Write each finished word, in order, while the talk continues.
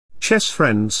chess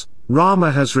friends,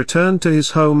 Rama has returned to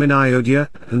his home in Ayodhya,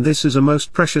 and this is a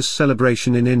most precious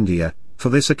celebration in India. For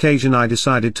this occasion I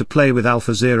decided to play with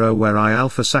AlphaZero, where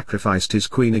Alpha sacrificed his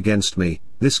queen against me.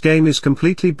 This game is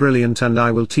completely brilliant and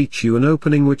I will teach you an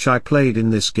opening which I played in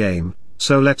this game,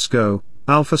 so let's go.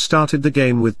 Alpha started the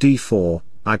game with d4,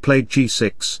 I played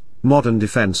g6, modern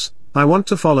defense. I want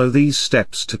to follow these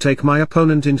steps to take my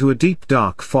opponent into a deep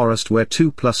dark forest where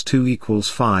 2 + 2 =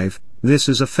 5, this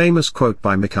is a famous quote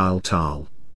by Mikhail Tal.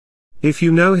 If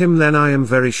you know him, then I am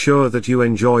very sure that you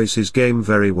enjoys his game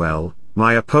very well.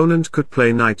 My opponent could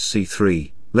play knight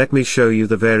c3, let me show you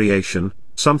the variation,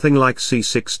 something like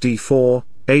c6 d4,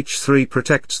 h3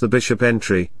 protects the bishop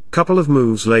entry, couple of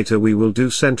moves later we will do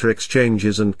center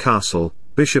exchanges and castle,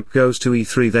 bishop goes to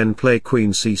e3, then play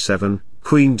queen c7,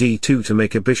 queen d2 to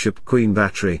make a bishop-queen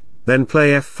battery, then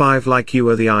play f5 like you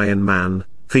are the Iron Man,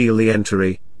 feel the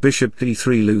entry, bishop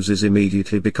d3 loses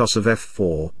immediately because of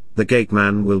f4, the gate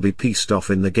man will be pieced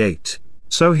off in the gate.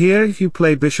 So here if you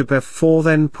play bishop f4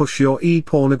 then push your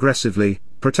e-pawn aggressively,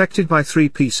 protected by 3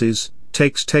 pieces,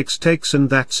 takes and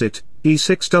that's it.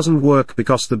 E6 doesn't work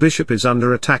because the bishop is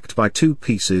under attacked by 2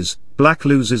 pieces, black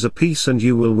loses a piece and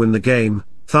you will win the game.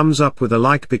 Thumbs up with a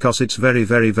like because it's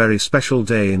very special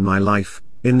day in my life.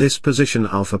 In this position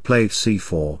Alpha played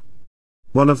c4.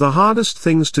 One of the hardest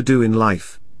things to do in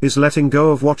life, is letting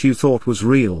go of what you thought was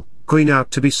real. Queen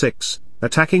out to b6,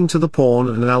 attacking to the pawn,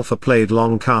 and Alpha played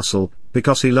long castle,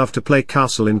 because he loved to play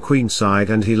castle in queenside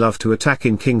and he loved to attack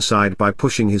in kingside by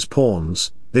pushing his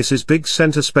pawns. This is big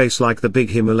center space like the big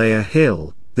Himalaya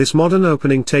hill. This modern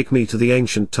opening take me to the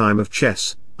ancient time of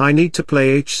chess. I need to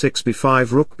play h6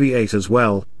 b5 rook b8 as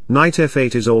well. Knight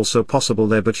f8 is also possible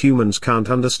there, but humans can't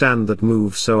understand that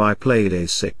move, so I played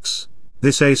a6.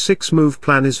 This a6 move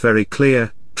plan is very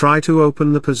clear. Try to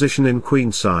open the position in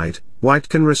queenside. White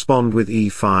can respond with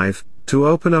e5 to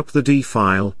open up the d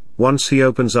file. Once he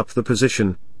opens up the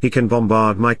position, he can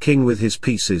bombard my king with his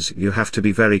pieces. You have to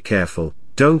be very careful.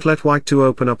 Don't let white to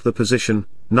open up the position.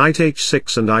 Knight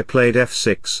h6 and I played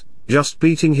f6, just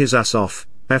beating his ass off.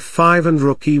 f5 and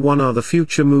rook e1 are the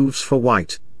future moves for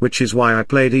white, which is why I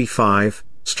played e5,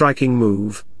 striking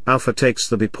move. Alpha takes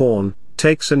the b-pawn,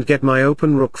 takes and get my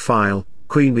open rook file.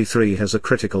 Queen b3 has a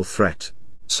critical threat.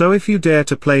 So if you dare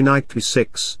to play knight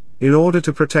b6, in order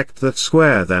to protect that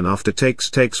square, then after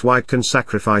takes white can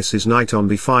sacrifice his knight on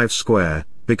b5 square,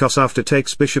 because after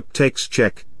takes bishop takes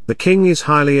check, the king is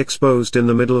highly exposed in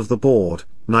the middle of the board.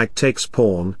 Knight takes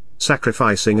pawn,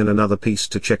 sacrificing and another piece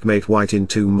to checkmate white in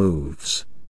 2 moves.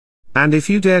 And if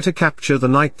you dare to capture the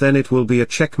knight, then it will be a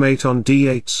checkmate on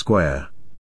d8 square.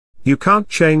 You can't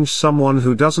change someone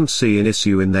who doesn't see an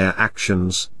issue in their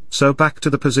actions, so back to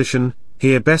the position.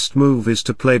 Here best move is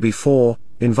to play b4,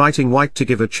 inviting white to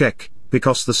give a check,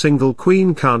 because the single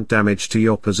queen can't damage to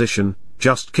your position,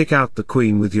 just kick out the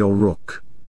queen with your rook.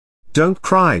 Don't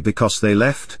cry because they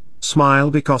left, smile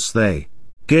because they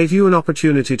gave you an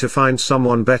opportunity to find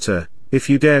someone better. If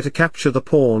you dare to capture the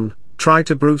pawn, try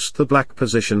to boost the black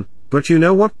position, but you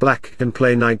know what, black can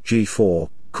play knight g4,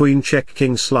 queen check,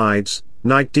 king slides,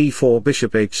 knight d4,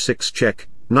 bishop h6 check,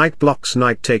 knight blocks,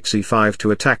 knight takes e5 to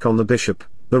attack on the bishop.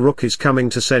 The rook is coming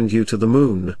to send you to the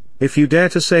moon. If you dare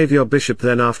to save your bishop,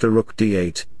 then after rook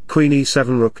d8, queen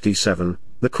e7, rook d7,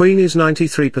 the queen is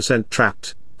 93%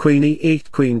 trapped, queen e8,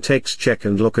 queen takes check,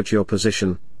 and look at your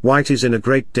position, white is in a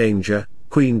great danger,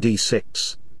 queen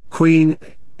d6, queen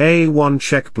a1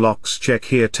 check, blocks check,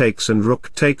 here takes and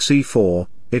rook takes e4,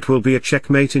 it will be a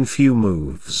checkmate in few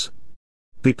moves.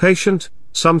 Be patient,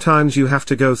 sometimes you have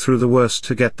to go through the worst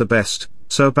to get the best,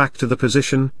 so back to the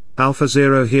position.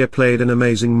 AlphaZero here played an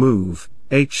amazing move,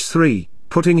 h3,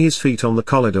 putting his feet on the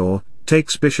corridor,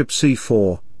 takes bishop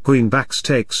c4, queen backs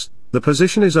takes, the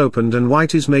position is opened and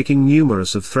white is making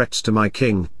numerous of threats to my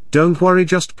king. Don't worry,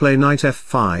 just play knight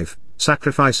f5,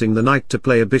 sacrificing the knight to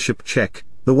play a bishop check.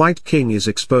 The white king is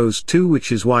exposed too, which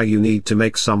is why you need to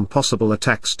make some possible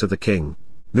attacks to the king.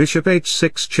 Bishop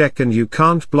h6 check, and you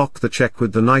can't block the check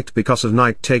with the knight because of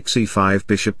knight takes e5,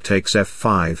 bishop takes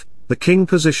f5. The king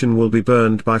position will be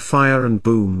burned by fire and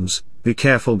booms. Be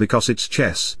careful because it's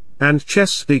chess, and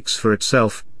chess speaks for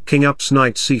itself. King ups,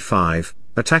 knight c5,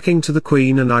 attacking to the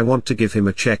queen, and I want to give him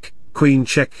a check. Queen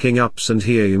check, king ups, and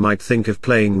here you might think of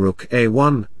playing rook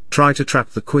a1, try to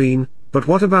trap the queen, but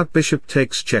what about bishop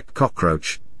takes check,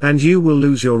 cockroach, and you will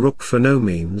lose your rook for no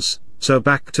means. So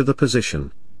back to the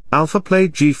position. Alpha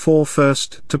played g4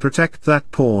 first to protect that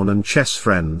pawn. And chess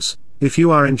friends, if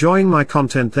you are enjoying my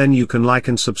content, then you can like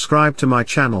and subscribe to my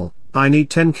channel. I need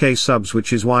 10k subs,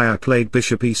 which is why I played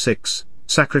bishop e6,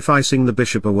 sacrificing the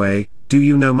bishop away. Do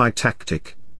you know my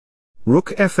tactic?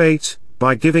 Rook f8,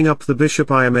 By giving up the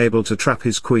bishop I am able to trap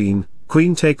his queen.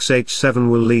 Queen takes h7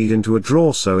 will lead into a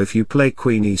draw, so if you play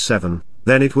queen e7,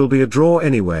 then it will be a draw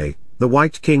anyway. The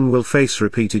white king will face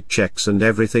repeated checks and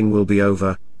everything will be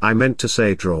over. I meant to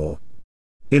say draw.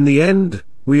 In the end,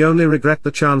 we only regret the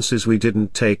chances we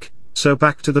didn't take. So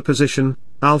back to the position.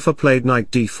 Alpha played knight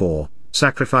d4,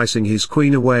 sacrificing his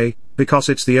queen away, because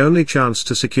it's the only chance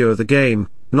to secure the game,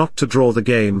 not to draw the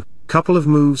game. Couple of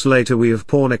moves later we have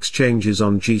pawn exchanges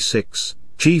on g6,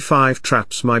 g5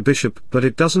 traps my bishop, but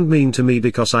it doesn't mean to me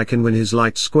because I can win his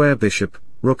light square bishop.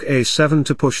 Rook a7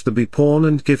 to push the b pawn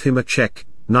and give him a check.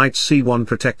 Knight c1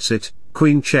 protects it,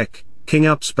 queen check, king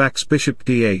ups backs bishop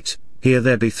d8, here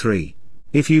there b3.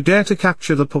 If you dare to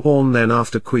capture the pawn, then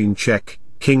after queen check,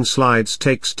 king slides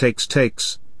takes,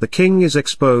 the king is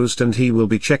exposed and he will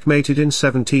be checkmated in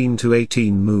 17 to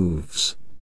 18 moves.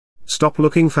 Stop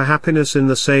looking for happiness in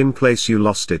the same place you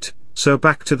lost it. So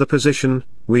back to the position,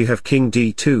 we have king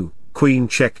d2, queen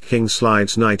check, king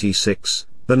slides knight e6,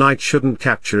 the knight shouldn't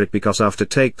capture it because after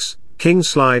takes, king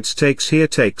slides takes, here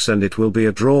takes, and it will be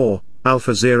a draw.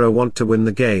 AlphaZero want to win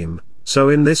the game, so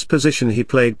in this position he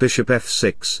played bishop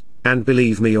f6, and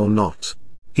believe me or not,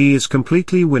 he is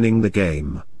completely winning the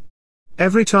game.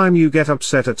 Every time you get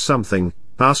upset at something,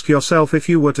 ask yourself, if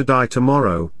you were to die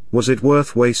tomorrow, was it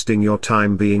worth wasting your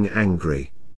time being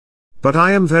angry? But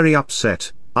I am very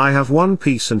upset. I have one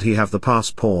piece and he have the pass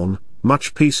pawn,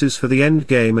 much pieces for the end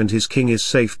game, and his king is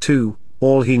safe too.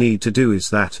 All he need to do is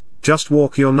that, just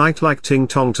walk your knight like ting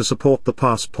tong to support the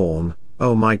pass pawn.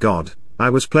 Oh my god, I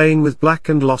was playing with black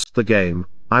and lost the game.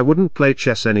 I wouldn't play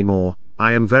chess anymore.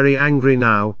 I am very angry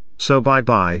now, so bye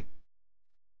bye.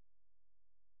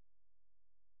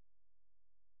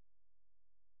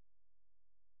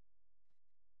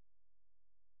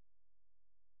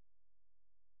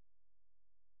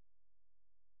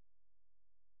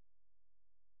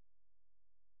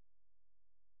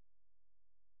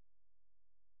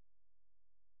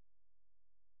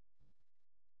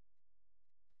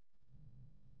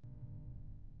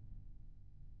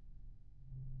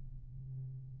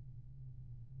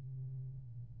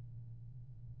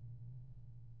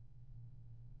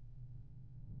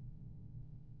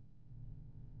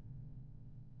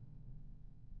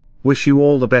 Wish you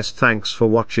all the best. Thanks for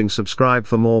watching. Subscribe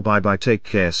for more. Bye bye. Take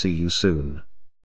care. See you soon.